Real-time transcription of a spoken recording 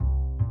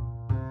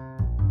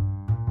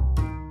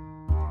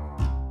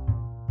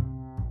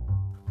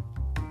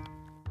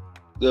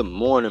Good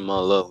morning, my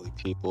lovely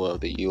people of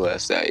the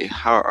USA.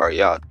 How are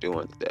y'all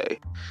doing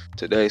today?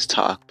 Today's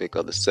topic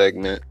of the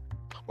segment,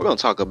 we're going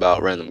to talk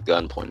about random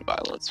gunpoint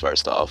violence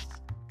first off.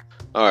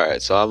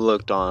 Alright, so I've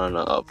looked on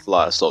a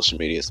lot of social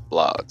media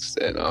blogs,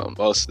 and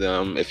most of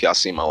them, if y'all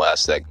see my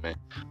last segment,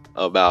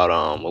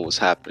 about what was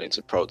happening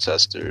to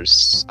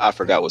protesters. I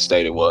forgot what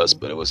state it was,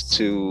 but it was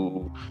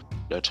two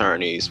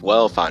attorneys,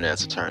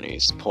 well-financed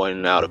attorneys,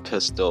 pointing out a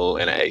pistol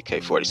and an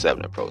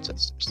AK-47 at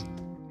protesters,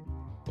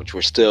 which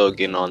we're still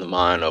getting on the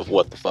mind of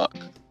what the fuck.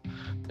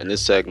 In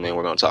this segment,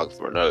 we're going to talk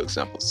for another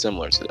example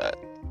similar to that.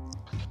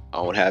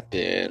 On what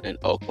happened in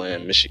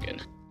Oakland,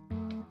 Michigan.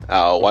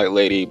 A white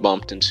lady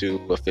bumped into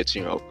a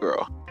 15-year-old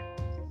girl.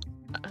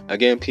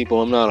 Again,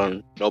 people, I'm not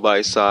on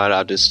nobody's side.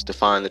 I just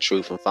define the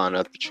truth and find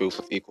out the truth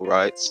of equal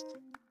rights.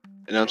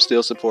 And I'm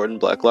still supporting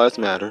Black Lives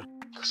Matter,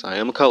 because I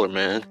am a colored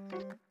man.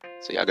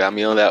 So y'all got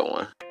me on that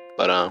one.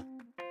 But, here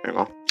we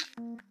go.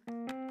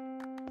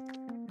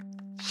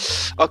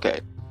 Okay.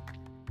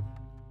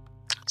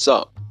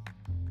 So,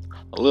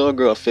 a little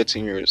girl,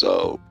 15 years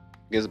old,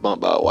 gets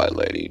bumped by a white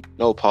lady.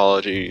 No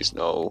apologies,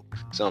 no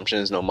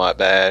assumptions, no my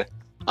bad.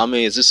 I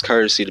mean, it's just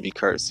courtesy to be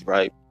courtesy,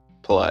 right?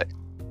 Polite.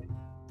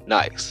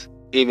 Nice.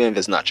 Even if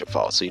it's not your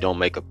fault, so you don't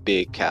make a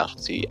big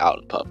casualty out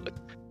in public.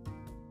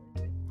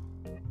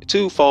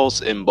 Two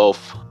faults in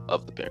both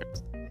of the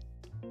parents.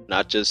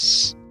 Not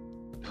just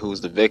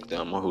who's the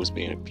victim or who's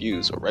being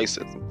abused or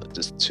racism, but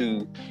just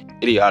two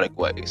idiotic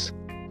ways.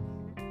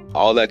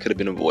 All that could have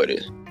been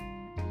avoided.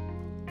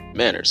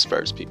 Manners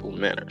first, people.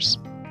 Manners.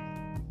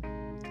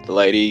 The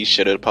lady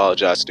should have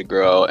apologized to the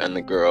girl, and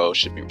the girl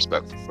should be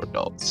respectful for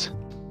adults.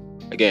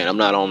 Again, I'm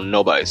not on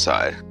nobody's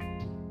side.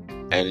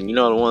 And you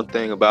know the one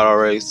thing about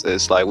our race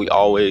is like we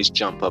always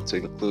jump up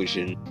to the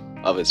conclusion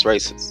of it's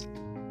racist.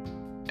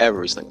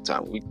 Every single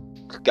time. We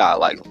gotta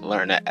like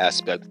learn that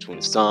aspect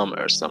between some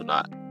or some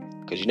not.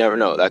 Because you never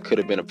know. That could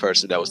have been a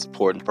person that was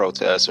supporting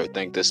protests or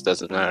think this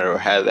doesn't matter or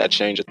had that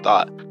change of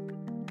thought.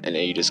 And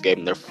then you just gave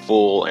them their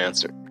full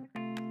answer.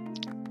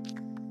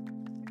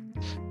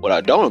 What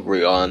I don't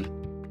agree on,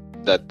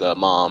 that the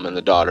mom and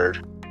the daughter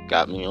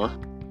got me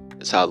on,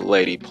 is how the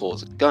lady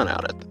pulls a gun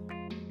out at them.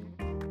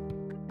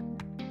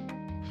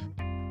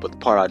 But the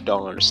part I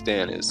don't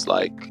understand is,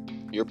 like,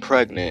 you're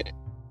pregnant,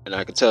 and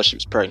I could tell she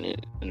was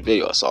pregnant in the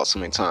video I saw so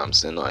many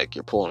times, and, like,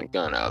 you're pulling a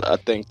gun out. I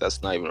think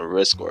that's not even a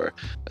risk or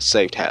a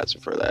safe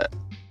hazard for that.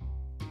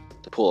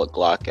 To pull a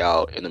Glock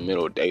out in the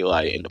middle of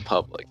daylight in the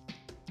public.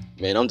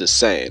 Man, I'm just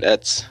saying,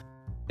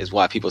 is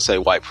why people say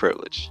white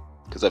privilege.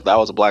 Because if that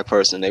was a black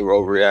person, they were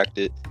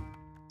overreacted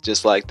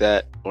just like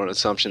that, on an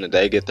assumption that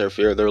they get their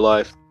fear of their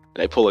life,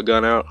 and they pull a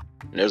gun out,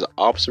 and there's an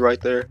officer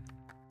right there.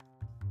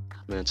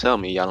 Man, tell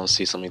me y'all don't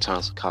see so many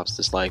times the cops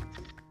just like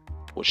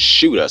would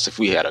shoot us if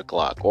we had a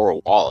Glock or a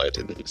wallet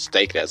and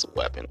mistake it as a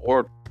weapon,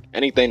 or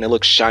anything that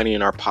looks shiny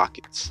in our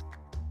pockets.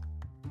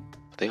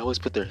 But they always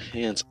put their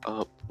hands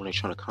up when they're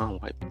trying to calm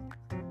white people.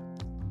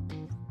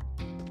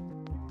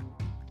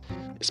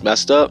 It's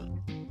messed up,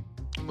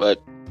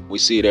 but we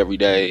see it every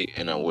day,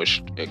 and I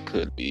wish it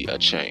could be a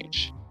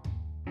change.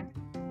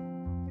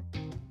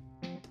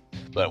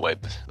 But wait,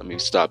 let me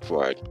stop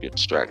before I get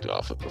distracted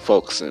off of it.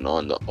 Focusing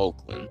on the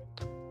Oakland.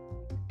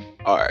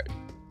 Alright.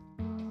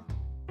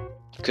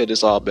 Could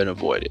this all been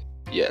avoided?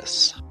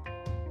 Yes.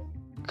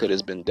 Could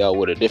this been dealt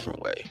with a different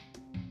way?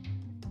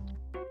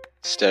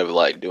 Instead of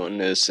like doing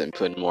this and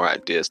putting more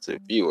ideas to the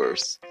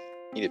viewers,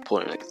 you need to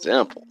put an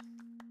example.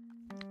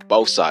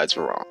 Both sides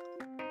were wrong.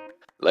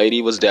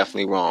 Lady was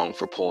definitely wrong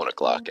for pulling a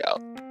Glock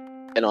out.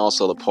 And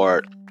also the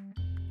part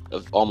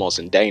of almost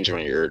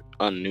endangering your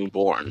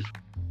newborn.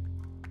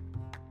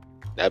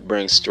 That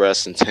brings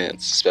stress and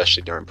tense,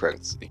 especially during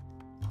pregnancy.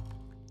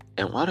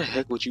 And why the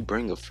heck would you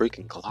bring a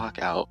freaking Glock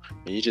out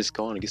when you're just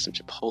going to get some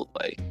Chipotle?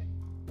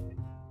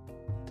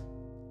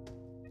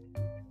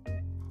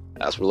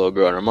 As for the little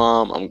girl and her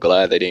mom, I'm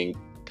glad they didn't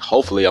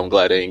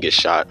get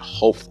shot.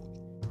 Hopefully.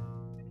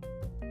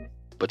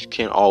 But you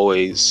can't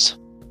always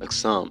like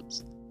some.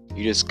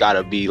 You just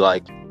gotta be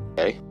like,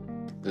 okay,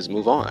 let's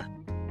move on.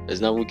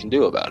 There's nothing we can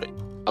do about it.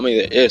 I mean,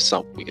 there is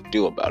something we can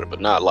do about it, but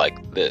not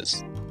like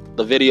this.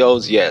 The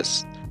videos,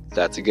 yes,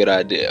 that's a good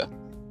idea.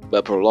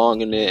 But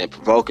prolonging it and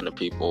provoking the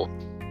people,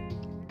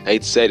 I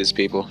hate to say this,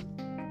 people,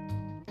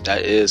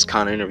 that is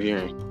kind of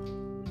interfering.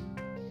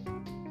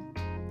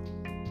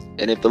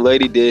 And if the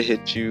lady did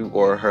hit you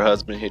or her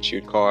husband hit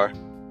your car,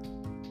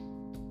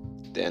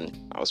 then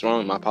I was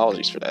wrong. My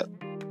apologies for that.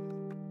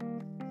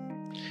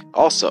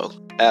 Also,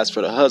 as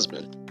for the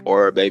husband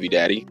or baby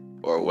daddy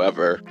or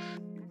whoever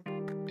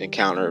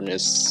encounter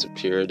Miss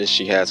Superior that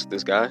she has with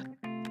this guy,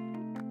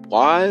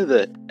 why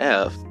the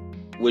F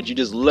would you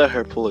just let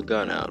her pull a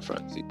gun out in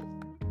front of people?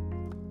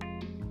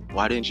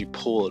 Why didn't you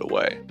pull it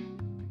away?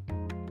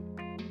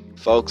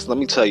 Folks, let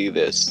me tell you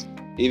this.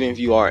 Even if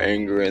you are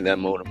angry in that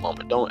moment,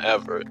 don't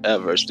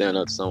ever stand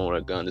up to someone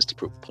with a gun just to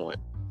prove a point.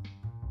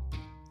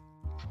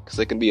 Because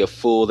there can be a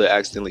fool that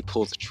accidentally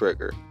pulls the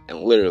trigger.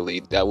 And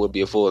literally, that would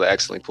be a fool that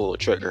accidentally pulled the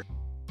trigger.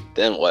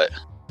 Then what?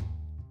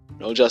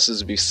 No justice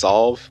to be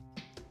solved?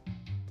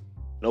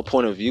 No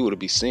point of view to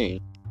be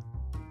seen.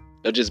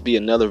 They'll just be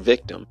another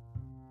victim,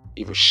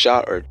 either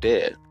shot or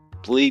dead,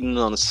 bleeding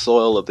on the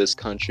soil of this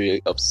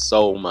country of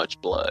so much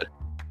blood.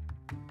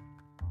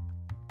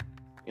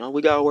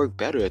 We gotta work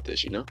better at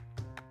this,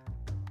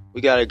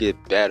 We gotta get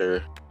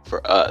better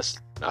for us,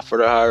 not for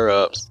the higher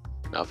ups,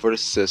 not for the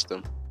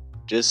system,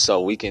 just so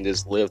we can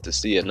just live to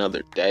see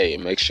another day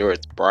and make sure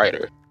it's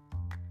brighter.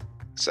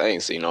 'Cause I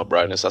ain't see no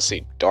brightness, I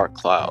see dark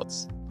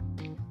clouds.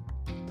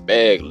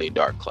 Vaguely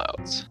dark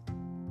clouds.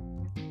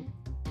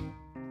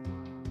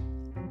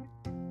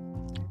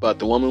 But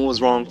the woman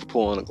was wrong for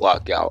pulling the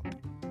Glock out.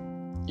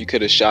 You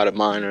could have shot a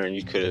minor and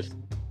you could have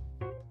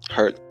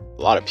hurt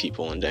a lot of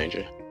people in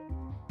danger.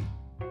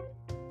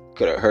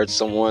 Could have hurt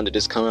someone that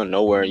just come out of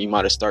nowhere and you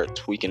might have started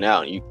tweaking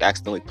out and you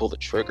accidentally pull the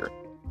trigger.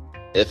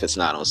 If it's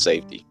not on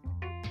safety.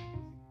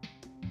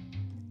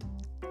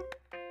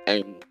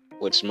 And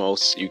which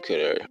most, you could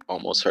have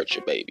almost hurt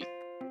your baby.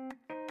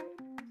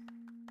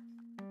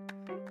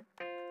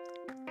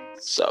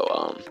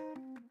 So,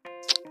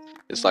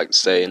 it's like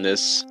saying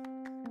this,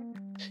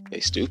 they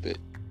stupid.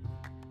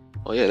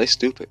 Oh yeah, they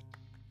stupid.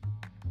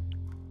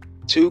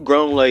 2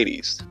 grown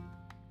ladies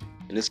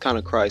in this kind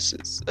of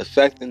crisis,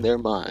 affecting their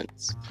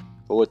minds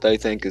for what they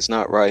think is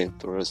not right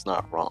and for it's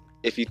not wrong.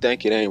 If you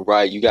think it ain't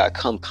right, you gotta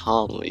come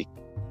calmly,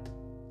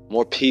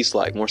 more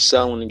peace-like, more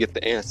settling to get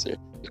the answer.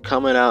 You're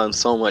coming out in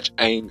so much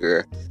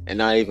anger and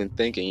not even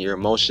thinking. Your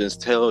emotions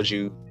tells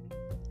you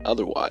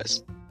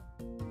otherwise.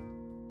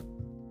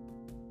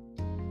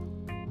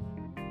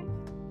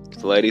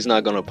 The lady's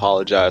not gonna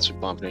apologize for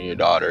bumping your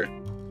daughter.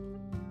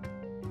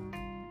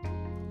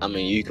 I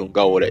mean, you can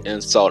go with an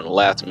insult and a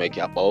laugh to make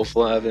y'all both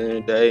laugh in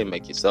the day and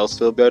make yourselves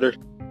feel better.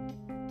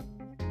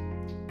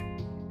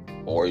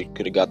 Or you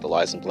could have got the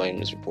license plate and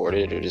just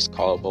reported it or just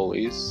call the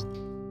police.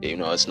 Even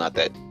though it's not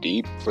that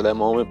deep for that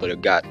moment, but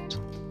it got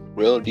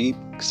real deep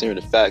considering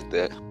the fact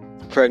that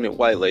a pregnant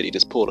white lady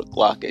just pulled a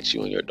Glock at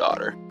you and your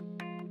daughter.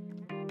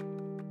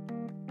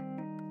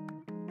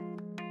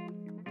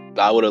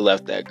 I would have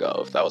left that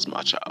go if that was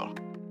my child.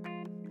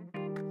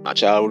 My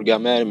child would have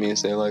got mad at me and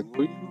said, like,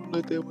 "What are you gonna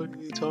let that white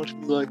lady talk to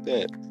me like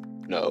that?"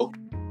 No.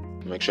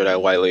 Make sure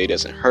that white lady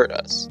doesn't hurt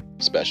us,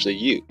 especially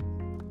you.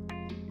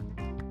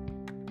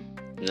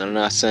 And I'm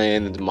not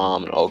saying that the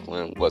mom in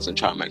Oakland wasn't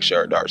trying to make sure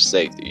her daughter's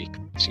safety.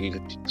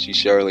 She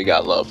surely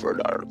got love for her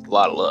daughter. A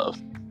lot of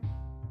love.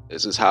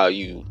 This is how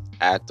you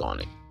act on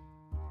it.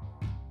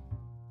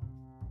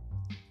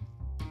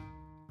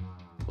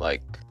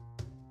 Like,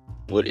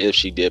 what if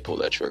she did pull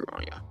that trigger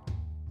on you?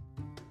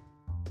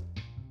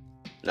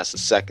 And that's the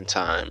second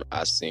time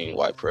I've seen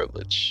white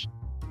privilege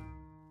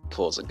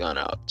pulls a gun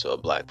out to a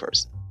black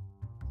person.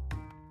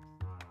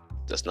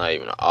 That's not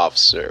even an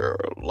officer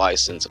or a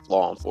license of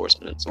law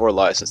enforcement or a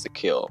license to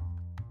kill.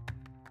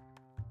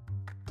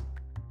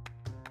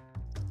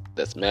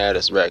 That's mad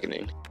as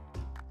reckoning.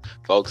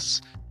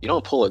 Folks, you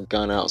don't pull a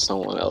gun out,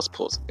 someone else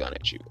pulls a gun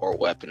at you, or a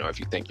weapon, or if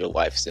you think your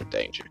life is in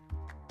danger.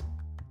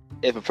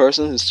 If a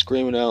person is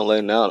screaming out and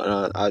letting out,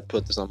 and I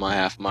put this on my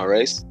half of my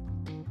race,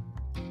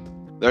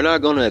 they're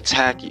not going to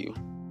attack you.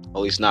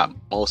 At least not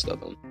most of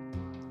them.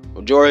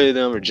 Majority of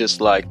them are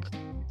just like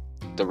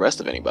the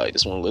rest of anybody.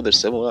 Just want to live their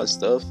civilized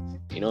stuff.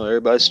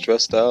 Everybody's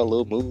stressed out, a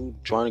little mood,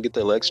 trying to get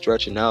their legs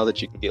stretched. And now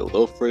that you can get a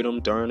little freedom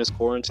during this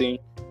quarantine,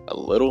 a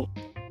little.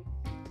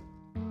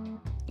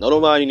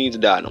 Nobody needs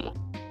to die no more.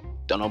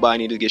 Don't nobody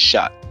need to get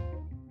shot.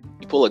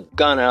 You pull a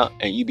gun out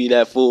and you be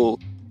that fool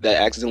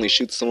that accidentally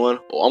shoots someone,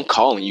 well, I'm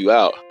calling you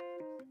out.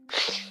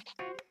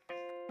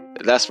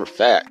 That's for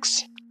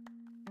facts.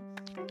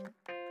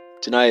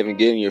 To not even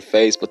get in your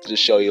face, but to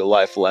just show you a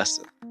life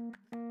lesson.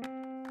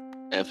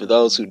 And for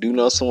those who do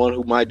know someone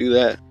who might do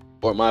that,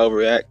 or might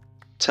overreact,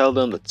 tell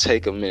them to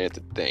take a minute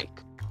to think.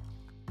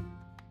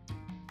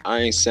 I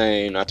ain't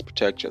saying not to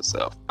protect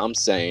yourself. I'm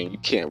saying you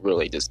can't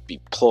really just be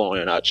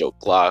pulling out your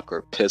Glock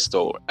or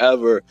pistol or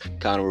whatever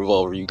kind of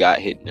revolver you got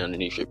hidden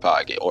underneath your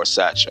pocket or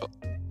satchel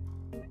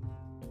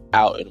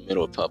out in the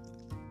middle of public.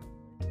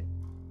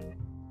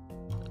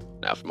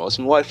 Now, for most of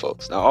them white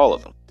folks, not all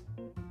of them,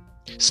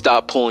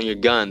 stop pulling your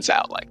guns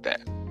out like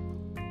that.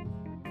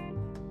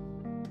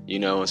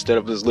 Instead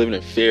of just living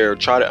in fear,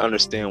 try to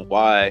understand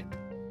why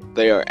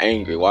they are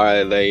angry,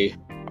 why they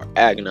are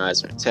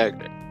agonized and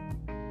protected.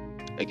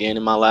 Again,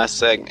 in my last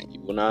segment,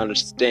 you will not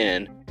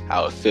understand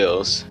how it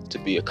feels to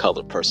be a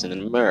colored person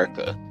in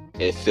America.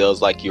 It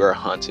feels like you're a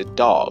hunted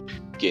dog,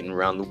 getting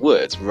around the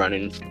woods,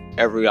 running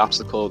every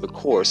obstacle of the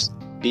course,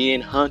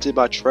 being hunted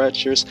by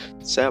treacherous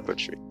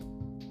savagery.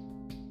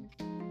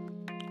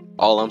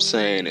 All I'm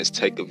saying is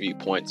take a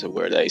viewpoint to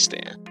where they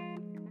stand,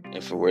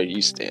 and for where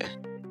you stand.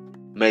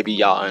 Maybe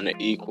y'all in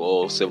an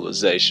equal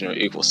civilization or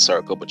equal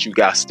circle, but you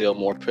got still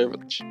more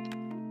privilege.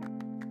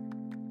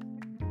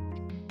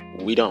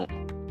 We don't.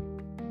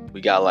 We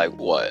got a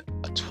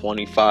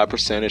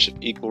 25% of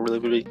equal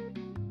liberty?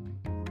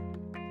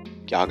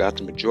 Y'all got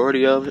the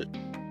majority of it.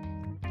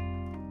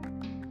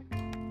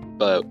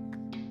 But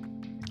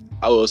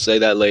I will say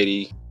that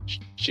lady,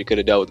 she could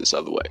have dealt with this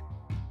other way.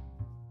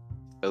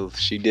 If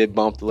she did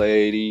bump the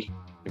lady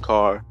in the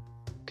car,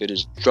 could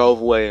just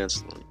drove away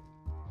instantly.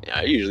 Yeah,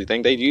 I usually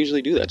think they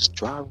usually do that. Just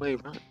drive away,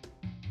 run.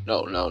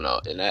 No.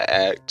 In that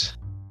act,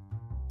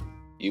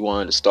 you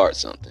wanted to start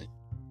something.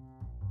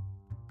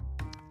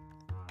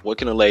 What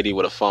can a lady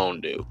with a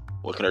phone do?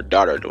 What can her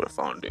daughter do with a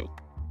phone do?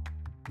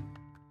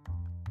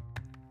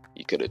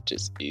 You could have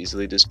just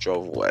easily just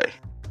drove away.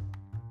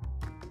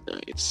 Now,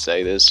 you could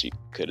say this, you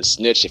could have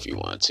snitched if you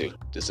wanted to,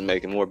 just to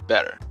make it more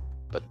better.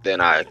 But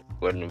then I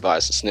wouldn't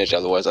advise to snitch,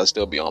 otherwise I'd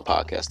still be on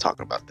podcast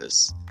talking about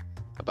this,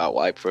 about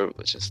white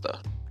privilege and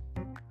stuff.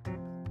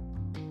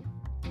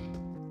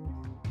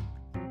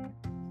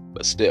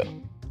 But still,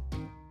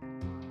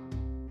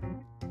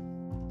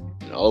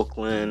 in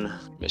Oakland,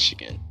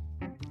 Michigan,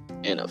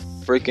 in a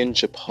freaking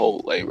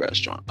Chipotle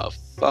restaurant, a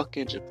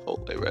fucking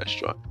Chipotle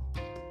restaurant.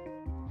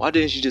 Why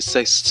didn't you just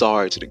say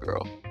sorry to the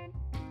girl?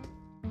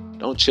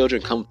 Don't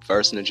children come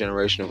first in the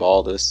generation of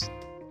all this?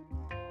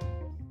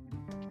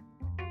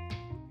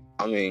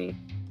 I mean,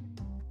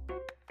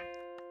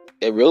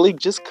 it really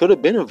just could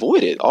have been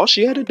avoided. All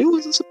she had to do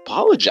was just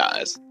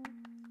apologize.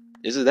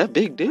 Is it that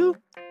big deal?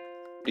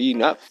 Do you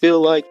not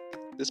feel like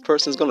this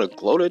person's going to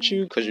gloat at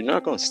you? Because you're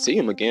not going to see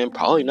him again.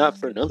 Probably not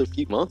for another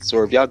few months.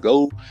 Or if y'all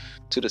go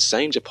to the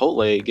same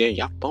Chipotle again,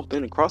 y'all bump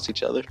in across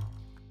each other.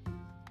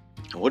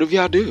 And what if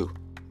y'all do?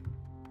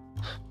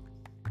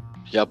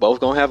 Y'all both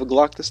gonna have a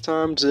Glock this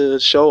time to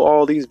show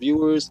all these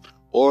viewers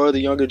or the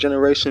younger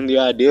generation the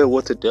idea of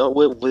what to deal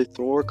with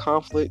war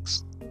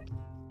conflicts?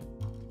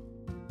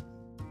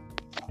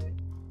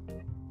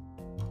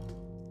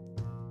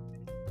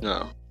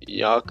 No,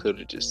 y'all could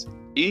have just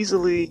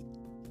easily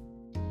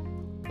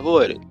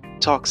avoided.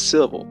 Talk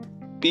civil.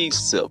 Be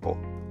civil.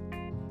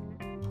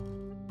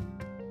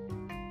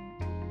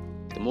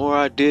 The more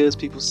ideas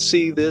people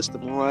see this, the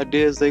more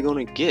ideas they're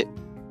gonna get.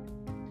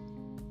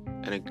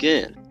 And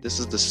again, this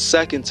is the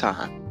second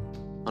time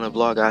on a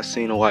blog I've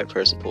seen a white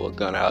person pull a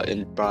gun out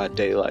in broad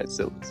daylight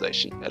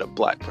civilization at a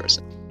black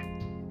person.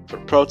 For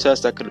the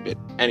protest, that could have been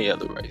any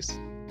other race.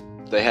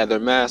 They had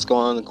their mask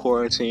on, the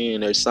quarantine,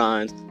 and their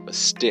signs, but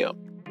still.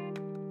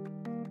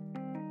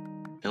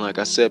 And like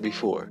I said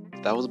before,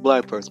 if that was a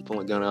black person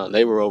pulling a gun out and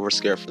they were over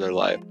scared for their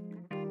life,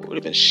 it would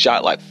have been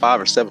shot like 5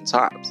 or 7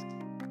 times.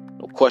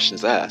 No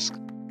questions asked.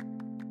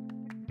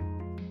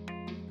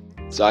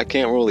 So I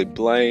can't really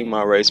blame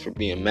my race for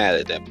being mad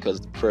at that because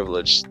of the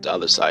privilege the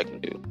other side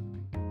can do.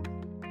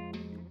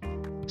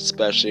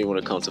 Especially when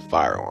it comes to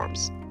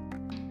firearms.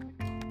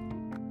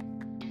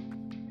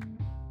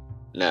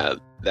 Now,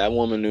 that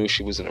woman knew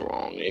she was in the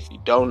wrong. And if you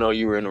don't know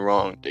you were in the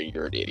wrong, then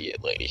you're an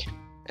idiot, lady.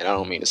 And I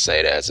don't mean to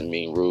say that as a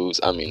mean ruse.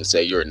 I mean to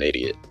say you're an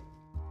idiot.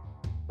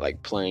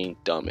 Like plain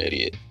dumb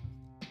idiot.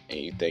 And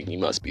you think you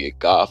must be a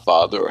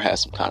godfather or have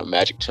some kind of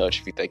magic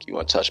touch if you think you're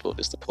untouchable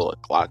just to pull a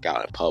Glock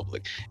out in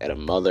public at a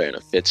mother and a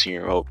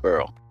 15-year-old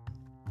girl.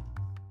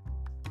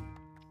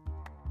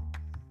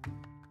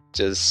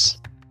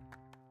 Just,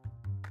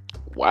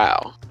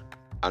 wow.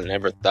 I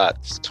never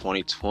thought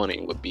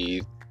 2020 would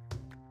be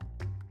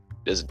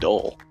this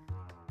dull.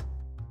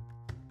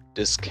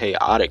 This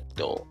chaotic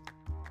dull.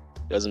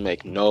 Doesn't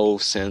make no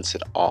sense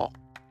at all.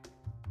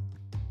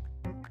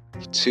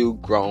 2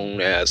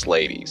 grown-ass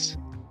ladies.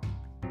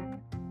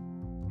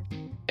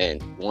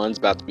 And one's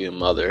about to be a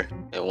mother,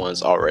 and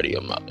one's already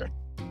a mother.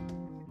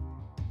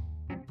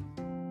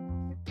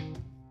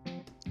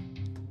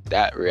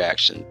 That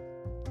reaction,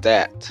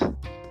 that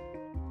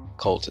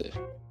cultive,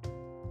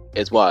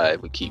 is why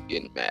we keep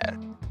getting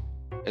mad.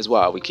 It's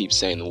why we keep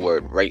saying the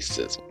word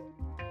racism.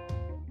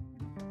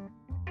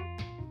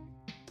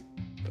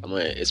 I mean,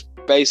 it's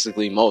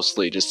basically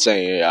mostly just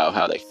saying out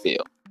how they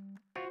feel.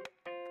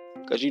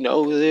 Because you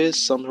know there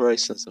is some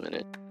racism in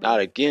it. Not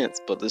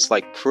against, but there's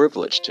like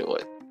privilege to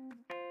it.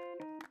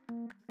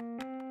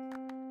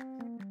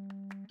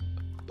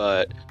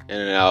 But in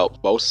and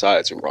out, both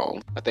sides are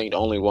wrong. I think the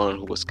only one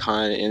who was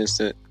kind of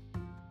innocent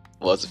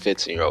was a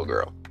 15-year-old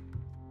girl.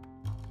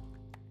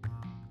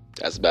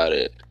 That's about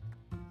it.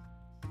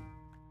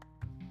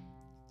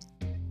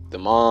 The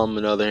mom,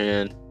 on the other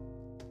hand,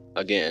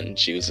 again,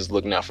 she was just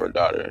looking out for her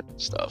daughter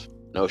and stuff.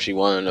 No, she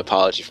wanted an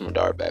apology from her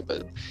daughter back.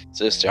 But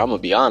sister, I'm going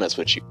to be honest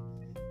with you.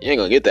 You ain't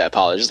going to get that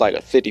apology. It's like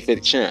a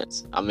 50-50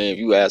 chance. I mean, if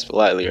you ask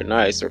politely or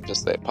nice, or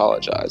just say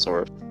apologize,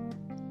 or,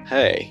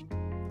 hey,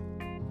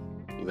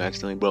 you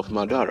accidentally broke up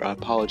my daughter. I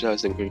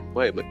apologize that we're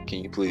away, but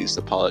can you please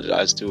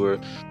apologize to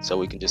her so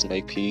we can just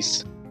make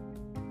peace?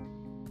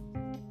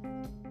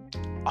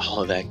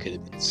 All of that could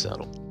have been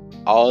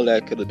settled. All of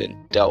that could have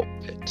been dealt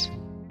with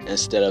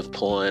instead of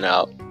pulling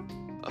out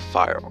a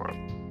firearm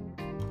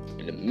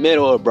in the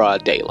middle of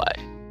broad daylight.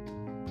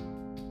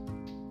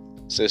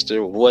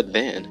 Sister, what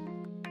then?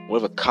 What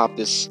if a cop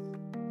just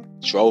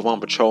drove on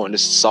patrol and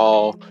just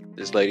saw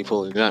this lady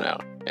pulling a gun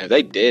out? And if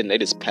they did and they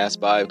just passed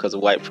by because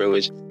of white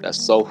privilege,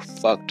 that's so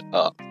fucked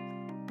up.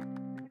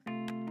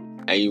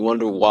 And you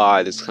wonder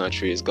why this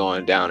country is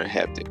going down in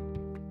hectic.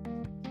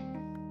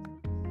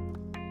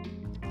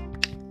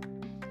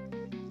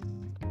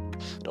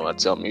 Don't have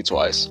to tell me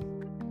twice.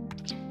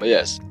 But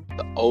yes,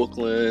 the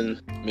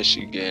Oakland,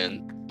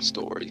 Michigan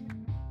story.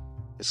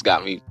 It's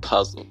got me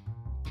puzzled.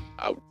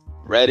 I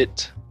read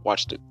it,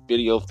 watched the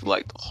video for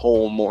like the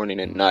whole morning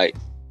and night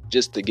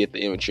just to get the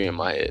imagery in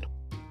my head.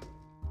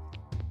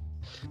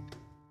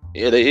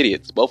 Yeah, they're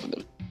idiots, both of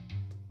them.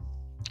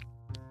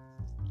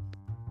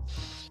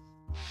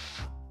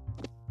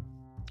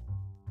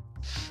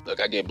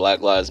 Look, I get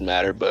Black Lives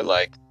Matter, but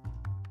like,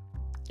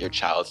 your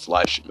child's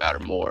life should matter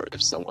more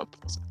if someone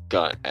pulls a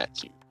gun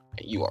at you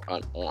and you are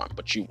unarmed,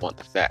 but you want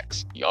the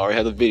facts. You already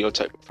have the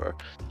videotape of her.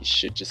 You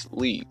should just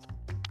leave.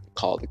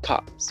 Call the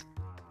cops.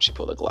 She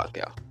pulled a Glock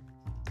out.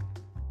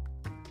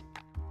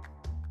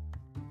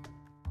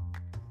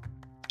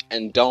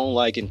 And don't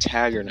like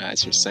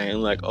antagonize her, saying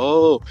like,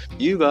 oh,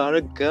 you got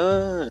a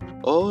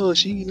gun. Oh,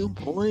 she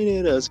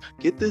pointed at us.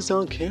 Get this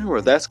on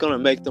camera. That's going to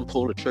make them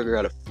pull the trigger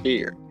out of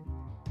fear.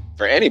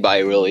 For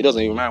anybody, really. It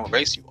doesn't even matter what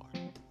race you are.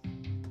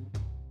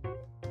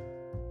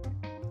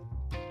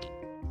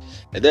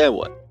 And then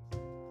what?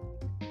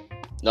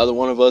 Another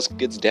one of us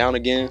gets down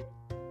again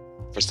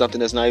for something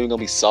that's not even going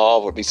to be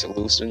solved or be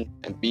solution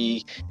and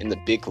be in the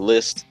big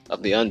list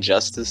of the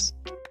injustice.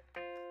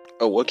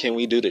 Or what can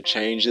we do to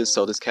change this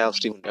so this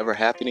casualty will never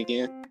happen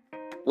again?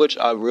 Which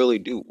I really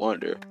do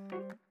wonder.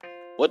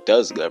 What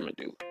does the government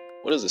do?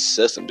 What does the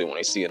system do when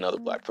they see another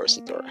black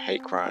person through a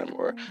hate crime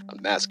or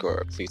a massacre or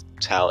a police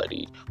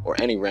brutality or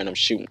any random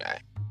shooting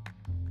act?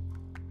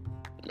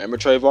 Remember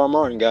Trayvon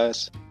Martin,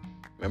 guys?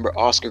 Remember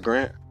Oscar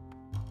Grant?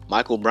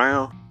 Michael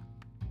Brown?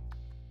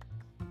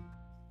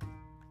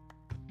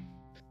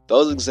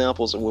 Those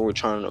examples are what we're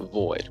trying to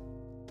avoid.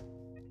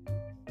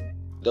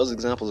 Those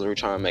examples are we're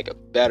trying to make a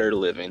better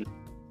living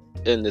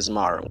in this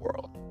modern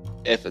world,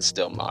 if it's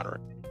still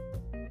modern.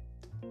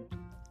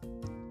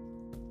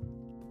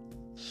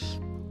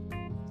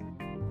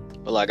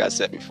 But like I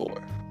said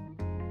before,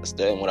 I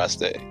stay in what I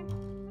stay.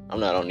 I'm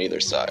not on either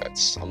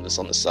sides. I'm just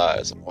on the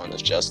sides of one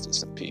is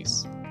justice and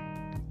peace.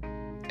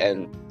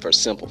 And for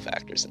simple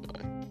factors in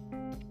mind.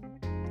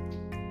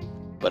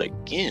 But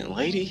again,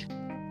 lady,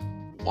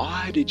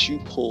 why did you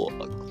pull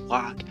a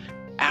Glock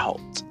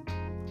out?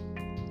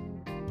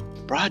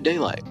 Broad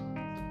daylight.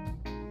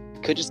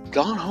 Could just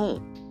gone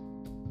home.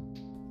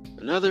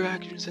 Another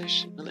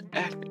accusation, another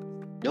act.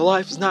 Your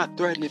life is not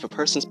threatened if a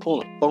person's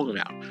pulling a phone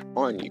out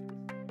on you.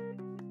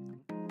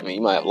 I mean,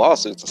 you might have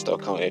lawsuits and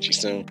stuff coming at you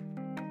soon.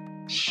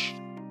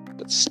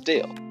 But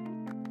still.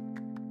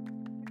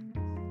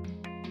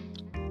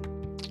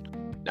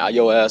 Now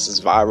your ass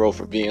is viral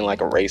for being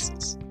like a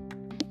racist.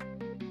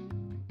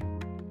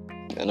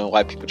 I know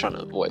white people are trying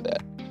to avoid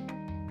that.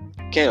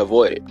 Can't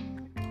avoid it.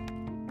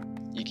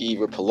 You can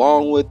either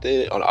prolong with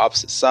it on the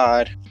opposite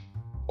side,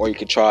 or you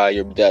can try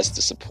your best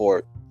to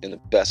support in the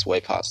best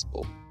way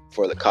possible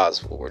for the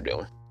cause of what we're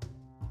doing.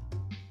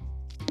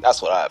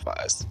 That's what I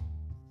advise.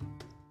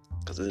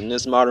 Because in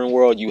this modern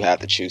world, you have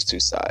to choose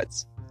two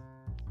sides.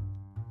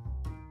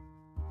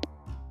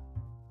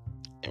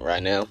 And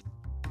right now,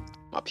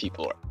 my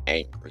people are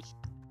angry.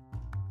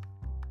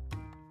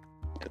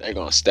 And they're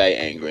going to stay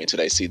angry until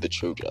they see the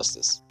true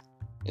justice.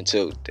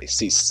 Until they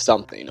see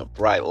something, a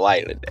bright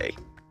light of the day.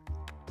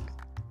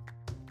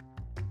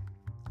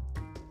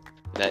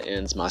 That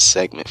ends my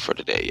segment for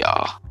today,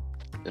 y'all.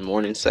 The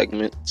morning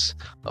segment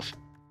of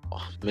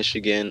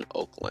Michigan,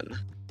 Oakland.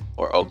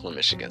 Or Oakland,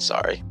 Michigan,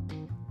 sorry.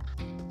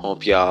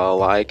 Hope y'all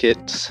like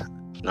it.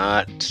 If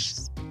not,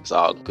 it's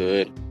all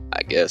good,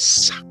 I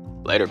guess.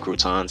 Later,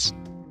 croutons.